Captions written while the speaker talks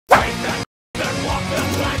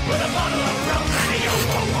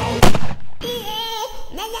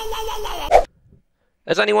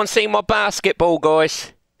Has anyone seen my basketball,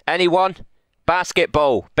 guys? Anyone?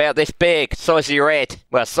 Basketball. About this big. Size of your head.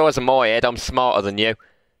 Well, size of my head. I'm smarter than you.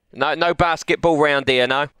 No basketball round here,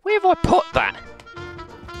 no. Where have I put that?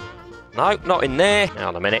 No, not in there. Hang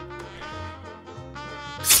on a minute.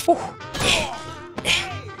 Ooh.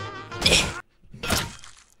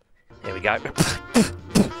 There we go.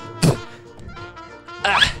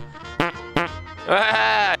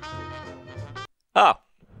 Oh.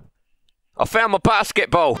 I found my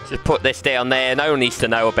basketball. Just put this down there. No one needs to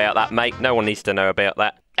know about that, mate. No one needs to know about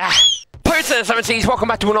that. Person 70s, welcome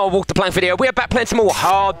back to another Walk the Plank video. We are back playing some more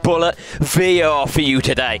Hard Bullet VR for you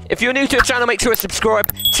today. If you're new to the channel, make sure to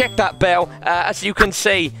subscribe. Check that bell. As you can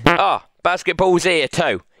see, basketball's here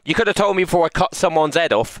too. You could have told me before I cut someone's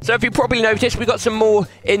head off. So if you probably noticed, we got some more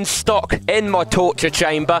in stock in my torture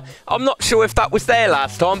chamber. I'm not sure if that was there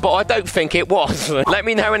last time, but I don't think it was. Let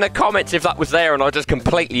me know in the comments if that was there and I just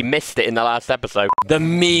completely missed it in the last episode. The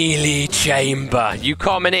melee chamber. You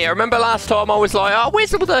come in here. Remember last time I was like, oh,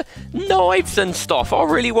 where's all the knives and stuff? I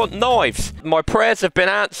really want knives. My prayers have been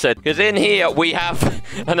answered, because in here we have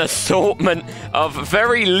an assortment of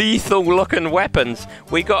very lethal looking weapons.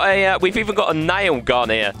 We've even got a nail gun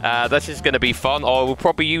here. This is going to be fun. I will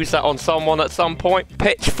probably use that on someone at some point.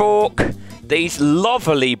 Pitchfork. These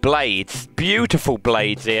lovely blades. Beautiful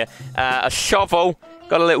blades here. A shovel.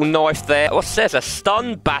 Got a little knife there. What's this? A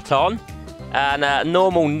stun baton. And a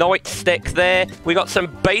normal nightstick there. We got some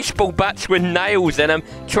baseball bats with nails in them.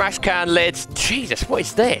 Trash can lids. Jesus, what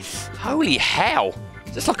is this? Holy hell.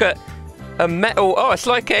 It's like a metal... Oh, it's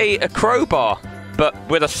like a crowbar, but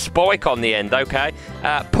with a spike on the end, okay.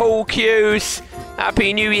 Pool cues.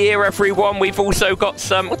 Happy New Year, everyone. We've also got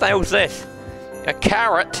some... What the hell is this? A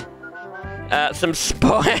carrot. Some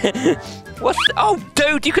Oh,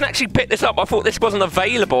 dude, you can actually pick this up. I thought this wasn't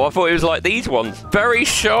available. I thought it was like these ones. Very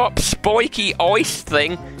sharp, spiky ice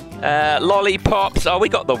thing. Lollipops. Oh, we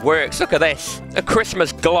got the works. Look at this. A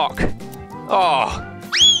Christmas Glock. Oh.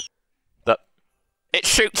 It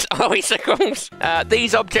shoots icicles.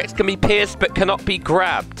 These objects can be pierced but cannot be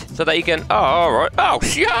grabbed. So they can... Oh, alright. Oh,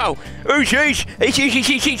 yo!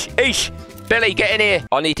 Billy, get in here.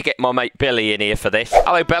 I need to get my mate Billy in here for this.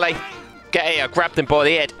 Hello, Billy. Get here. Grabbed him by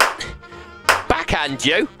the head. Backhand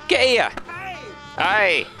you. Get here.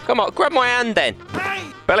 Hey. Come on, grab my hand then.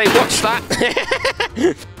 Billy, watch that.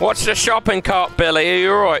 Watch the shopping cart, Billy. Are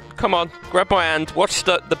you alright? Come on, grab my hand. Watch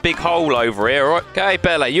the big hole over here, alright? Okay,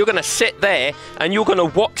 Billy, you're going to sit there and you're going to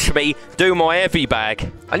watch me do my heavy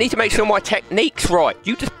bag. I need to make sure my technique's right.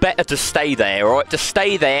 You just better just stay there, alright? Just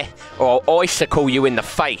stay there or I'll icicle you in the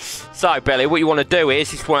face. So, Billy, what you want to do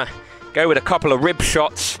is you just want to go with a couple of rib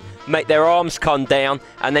shots, make their arms come down,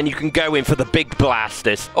 and then you can go in for the big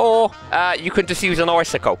blasters. Or you can just use an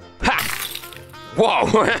icicle. Ha!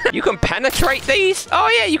 Whoa! You can penetrate these? Oh,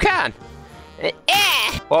 yeah, you can.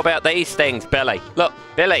 What about these things, Billy? Look,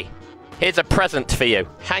 Billy, here's a present for you.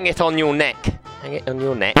 Hang it on your neck. Hang it on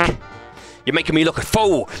your neck. You're making me look a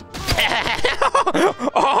fool.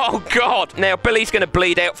 Oh, God. Now, Billy's going to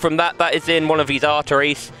bleed out from that. That is in one of his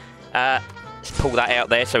arteries. Let's pull that out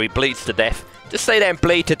there so he bleeds to death. Just stay there and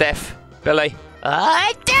bleed to death, Billy.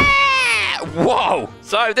 Whoa!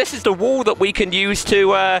 So this is the wall that we can use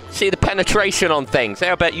to see the penetration on things.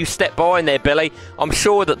 How about you step behind there, Billy? I'm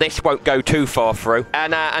sure that this won't go too far through.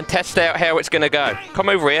 And test out how it's going to go. Come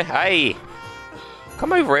over here. Hey!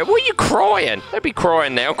 Come over here. What are you crying? Don't be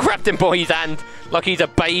crying now. Grabbed him by his hand like he's a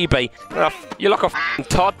baby. You're like a f***ing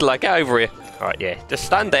toddler. Get over here. Alright, yeah. Just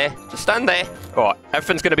stand there. Just stand there. Alright,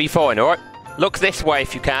 everything's going to be fine, alright? Look this way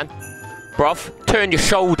if you can. Bruv, turn your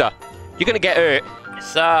shoulder. You're going to get hurt.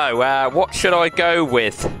 So, what should I go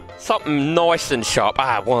with? Something nice and sharp.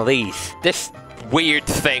 One of these. This weird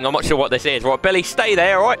thing. I'm not sure what this is. Right, Billy, stay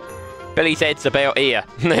there, alright? Billy's head's about here.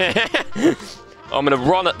 I'm going to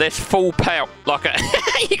run at this full pelt like a...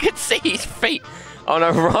 You can see his feet. I'm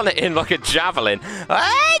going to run it in like a javelin.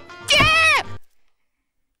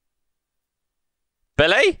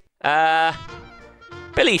 Billy?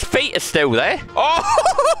 Billy's feet are still there. Oh,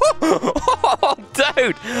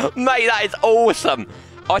 dude. Mate, that is awesome.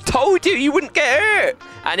 I told you you wouldn't get hurt.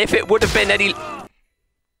 And if it would have been any...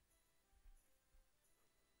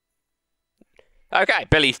 Okay,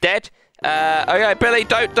 Billy's dead. Okay, Billy,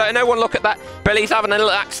 don't no one look at that. Billy's having a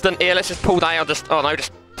little accident here. Let's just pull that out. Just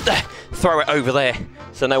throw it over there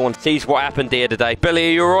so no one sees what happened here today. Billy,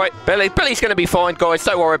 are you alright? Billy's going to be fine, guys.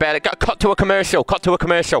 Don't worry about it. Cut to a commercial. Cut to a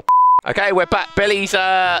commercial. Okay, we're back. Billy's,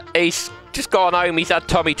 he's just gone home. He's had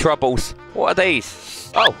tummy troubles. What are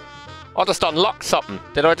these? Oh, I just unlocked something.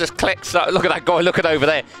 Did I just click so? Look at that guy looking over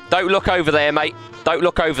there. Don't look over there, mate. Don't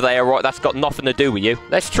look over there, right? That's got nothing to do with you.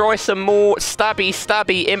 Let's try some more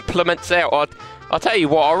stabby implements out. I'll tell you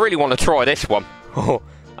what, I really want to try this one.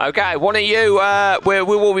 Okay, one of you, what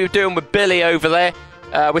we were doing with Billy over there,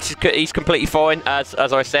 which is he's completely fine, as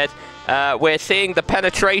I said. We're seeing the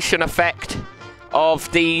penetration effect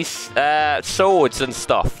of these swords and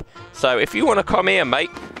stuff. So if you want to come here, mate,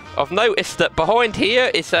 I've noticed that behind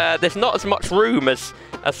here is there's not as much room as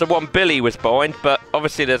the one Billy was behind, but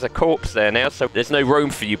obviously there's a corpse there now, so there's no room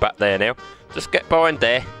for you back there now. Just get behind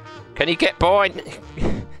there. Can you get behind?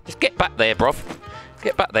 Just get back there, bruv.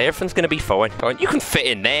 Get back there, everything's going to be fine. You can fit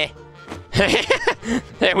in there.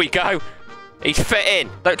 There we go. He's fit in.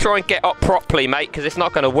 Don't try and get up properly, mate, because it's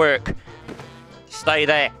not going to work. Stay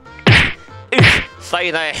there.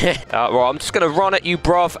 Stay there. Right, I'm just going to run at you,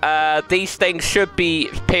 bruv. These things should be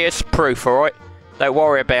pierce-proof, alright? Don't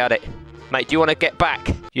worry about it. Mate, do you want to get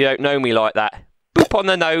back? You don't know me like that. Boop on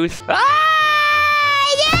the nose. Ah!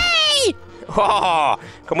 Yay! Oh,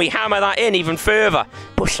 can we hammer that in even further?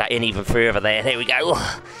 Push that in even further there. There we go.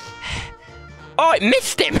 Oh, it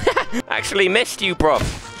missed him. Actually missed you, bruv.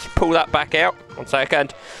 Just pull that back out. 1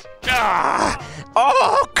 second. Ah!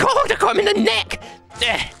 Oh, God, I got him in the neck.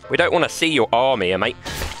 We don't want to see your arm here, mate.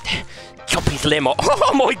 Chop his limb off.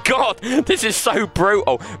 Oh, my God. This is so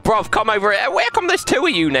brutal. Bruv, come over here. Where come there's 2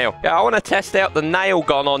 of you now? Yeah, I want to test out the nail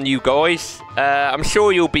gun on you guys. I'm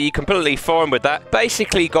sure you'll be completely fine with that.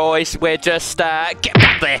 Basically, guys, we're just... get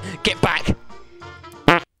back there. Get back.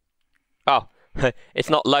 Oh, it's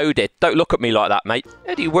not loaded. Don't look at me like that, mate.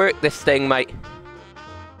 How do you work this thing, mate?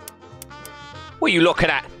 What are you looking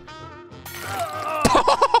at?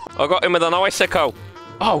 I got him with an icicle.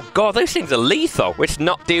 Oh, God, those things are lethal. Which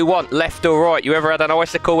nut do you want, left or right? You ever had an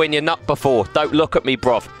icicle in your nut before? Don't look at me,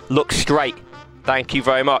 bruv. Look straight. Thank you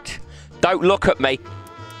very much. Don't look at me.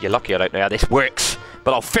 You're lucky I don't know how this works,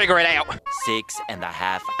 but I'll figure it out.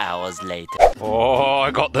 6.5 hours later. Oh,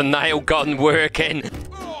 I got the nail gun working.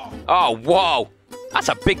 Oh, whoa. That's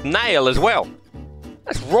a big nail as well.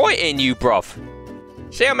 That's right in you, bruv.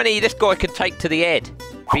 See how many this guy can take to the head.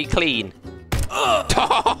 Be clean.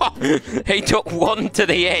 He took 1 to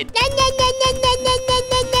the head.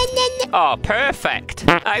 Oh, perfect.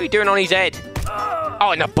 How are you doing on his head?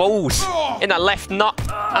 Oh, in the balls. In the left nut.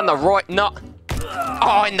 And the right nut.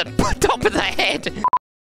 Oh, in the top of the head.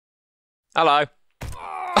 Hello.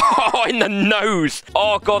 Oh, in the nose.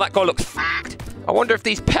 Oh, God, that guy looks f***ed. I wonder if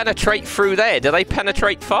these penetrate through there. Do they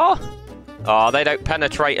penetrate far? Oh, they don't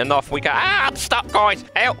penetrate enough. We go, I'm stuck, guys.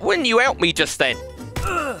 Help. Wouldn't you help me just then?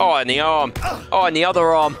 Oh, in the arm. Oh, in the other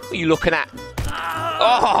arm. What are you looking at?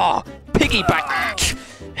 Oh, piggyback.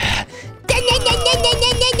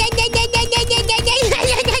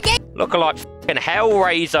 Looking like f***ing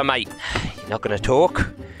Hellraiser, mate. You're not going to talk?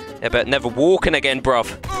 Yeah, but never walking again,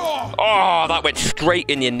 bruv. Oh, that went straight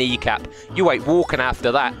in your kneecap. You ain't walking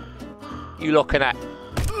after that. You looking at?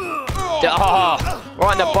 Oh,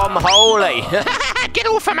 right in the bum holy. Get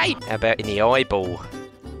off of me. How about in the eyeball?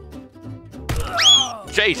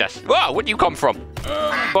 Jesus. Whoa, where'd you come from?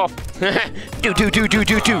 Off. Do.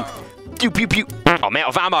 Pew, pew. I'm out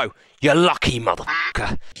of ammo. You're lucky,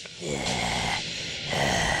 motherfucker.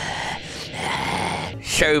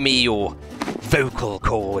 Show me your vocal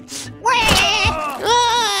cords.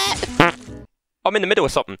 I'm in the middle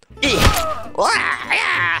of something.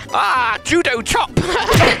 Judo chop.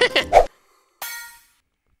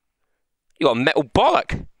 You got a metal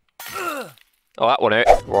bollock. Oh, that one hurt.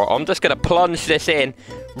 Right, I'm just going to plunge this in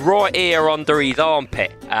right here under his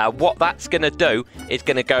armpit. What that's going to do is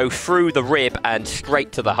going to go through the rib and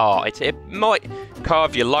straight to the heart. It might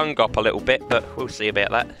carve your lung up a little bit, but we'll see about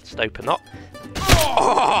that. Let's open up.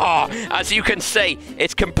 Oh, as you can see,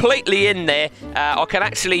 it's completely in there. I can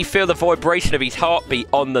actually feel the vibration of his heartbeat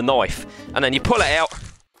on the knife. And then you pull it out.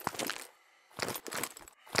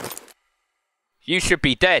 You should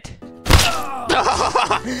be dead.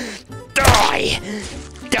 Die!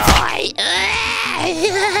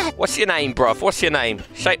 What's your name, bruv? What's your name?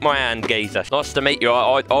 Shake my hand, geezer. Nice to meet you.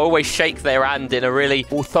 I always shake their hand in a really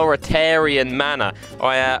authoritarian manner.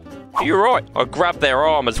 You're right. I grab their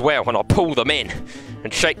arm as well and I pull them in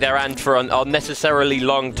and shake their hand for an unnecessarily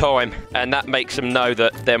long time. And that makes them know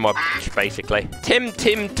that they're my bitch, basically. Tim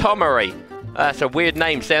Tomery. That's a weird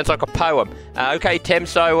name. Sounds like a poem. Okay, Tim,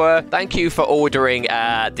 so thank you for ordering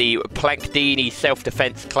the Plankdini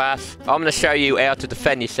self-defense class. I'm going to show you how to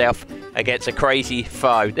defend yourself against a crazy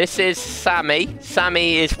foe. This is Sammy.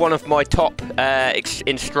 Sammy is one of my top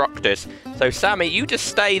instructors. So, Sammy, you just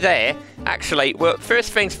stay there. Actually, well,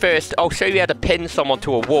 first things first, I'll show you how to pin someone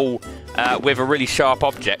to a wall with a really sharp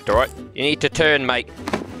object, alright? You need to turn, mate.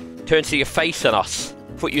 Turn so you're facing us.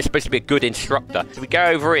 I thought you were supposed to be a good instructor. So we go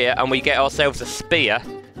over here and we get ourselves a spear.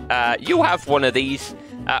 You'll have one of these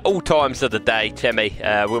at all times of the day, Timmy.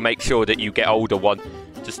 We'll make sure that you get hold of one,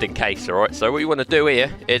 just in case, alright? So what you want to do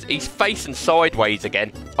here is, he's facing sideways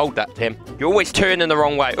again. Hold that, Tim. You're always turning the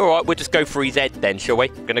wrong way. Alright, we'll just go for his head then, shall we?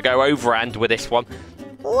 Gonna go overhand with this one.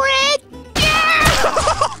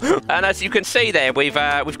 And as you can see there, we've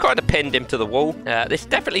kind of pinned him to the wall. This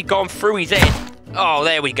definitely gone through his head. Oh,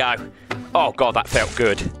 there we go. Oh, God, that felt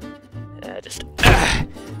good.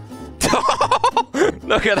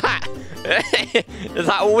 Look at that. Is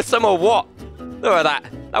that awesome or what? Look at that.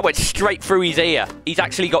 That went straight through his ear. He's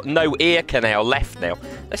actually got no ear canal left now.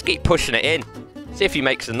 Let's keep pushing it in. See if he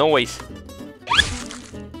makes a noise.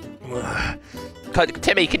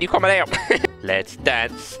 Timmy, can you come out? Let's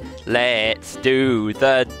dance. Let's do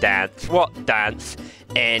the dance. What dance?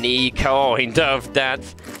 Any kind of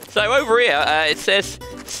dance. So over here, it says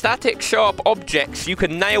static sharp objects. You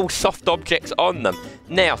can nail soft objects on them.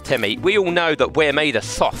 Now, Timmy, we all know that we're made of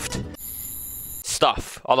soft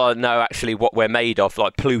stuff. I don't know actually what we're made of,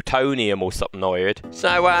 like plutonium or something I heard.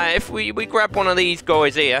 So if we grab one of these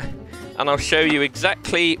guys here, and I'll show you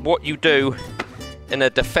exactly what you do in a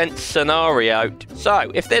defense scenario.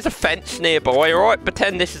 So, if there's a fence nearby, alright,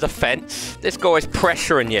 pretend this is a fence. This guy's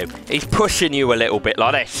pressuring you. He's pushing you a little bit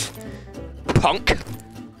like this. Punk.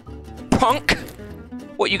 Punk.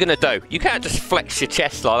 What are you going to do? You can't just flex your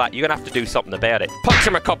chest like that. You're going to have to do something about it. Punch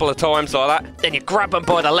him a couple of times like that. Then you grab him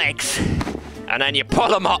by the legs. And then you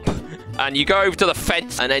pull him up. And you go over to the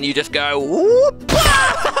fence. And then you just go, whoop.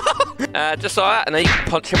 Just like that, and then you can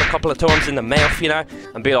punch him a couple of times in the mouth, you know,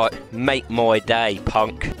 and be like, make my day,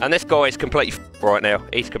 punk. And this guy is completely right now.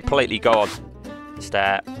 He's completely gone. Just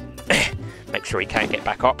make sure he can't get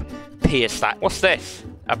back up. Pierce that. What's this?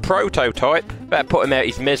 A prototype? Better put him out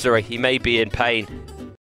his misery. He may be in pain.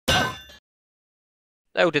 The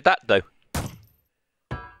hell did that do?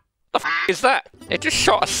 The f is that? It just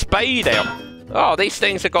shot a spade out. Oh, these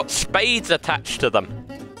things have got spades attached to them.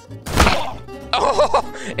 Oh,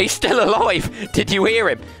 he's still alive. Did you hear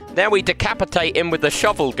him? Now we decapitate him with the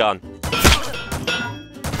shovel gun.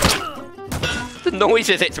 The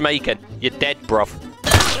noises it's making. You're dead, bruv.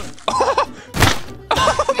 Oh,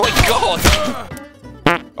 oh my God.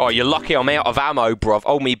 Oh, you're lucky I'm out of ammo, bruv.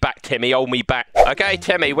 Hold me back, Timmy. Hold me back. Okay,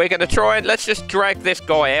 Timmy, we're going to try and let's just drag this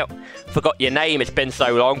guy out. Forgot your name. It's been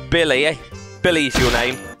so long. Billy, eh? Billy's your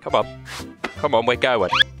name. Come on. Come on, we're going.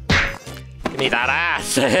 Give me that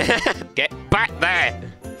ass. Get back there.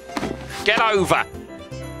 Get over.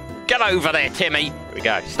 Get over there, Timmy. Here we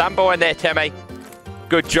go. Stand by in there, Timmy.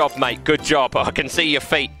 Good job, mate. Good job. I can see your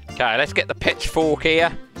feet. Okay, let's get the pitchfork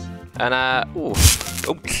here. And, oh,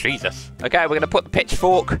 Jesus. Okay, we're going to put the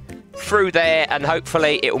pitchfork through there, and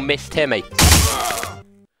hopefully it'll miss Timmy.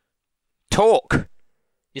 Talk.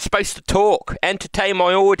 You're supposed to talk. Entertain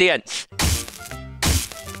my audience.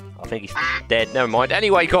 I think he's dead. Never mind.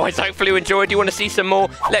 Anyway, guys, hopefully you enjoyed. You want to see some more?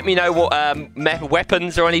 Let me know what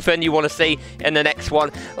weapons or anything you want to see in the next one.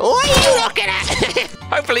 What are you looking at?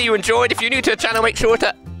 Hopefully you enjoyed. If you're new to the channel, make sure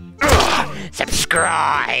to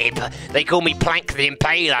subscribe. They call me Plank the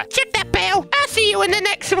Impaler. Check that bell. I'll see you in the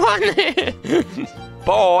next one.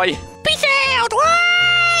 Bye. Peace out.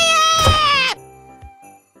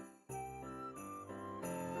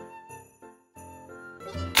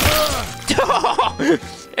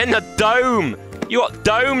 In the dome! You got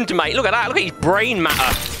domed, mate. Look at that. Look at his brain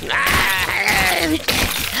matter.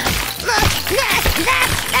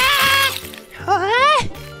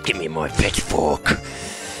 Give me my pitchfork.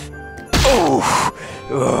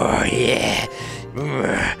 Oh, yeah.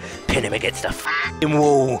 Pin him against the f***ing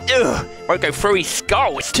wall. Won't go through his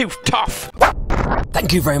skull. It's too tough.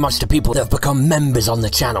 Thank you very much to people that have become members on the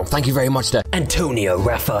channel. Thank you very much to Antonio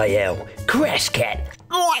Raphael, Crashcat,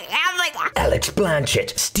 Alex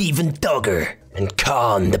Blanchett, Stephen Duggar, and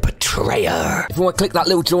Khan the Betrayer. If you want to click that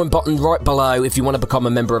little join button right below if you want to become a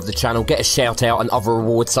member of the channel, get a shout out and other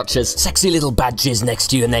rewards such as sexy little badges next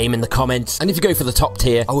to your name in the comments. And if you go for the top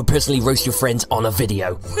tier, I would personally roast your friends on a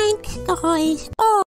video. Thanks, guys.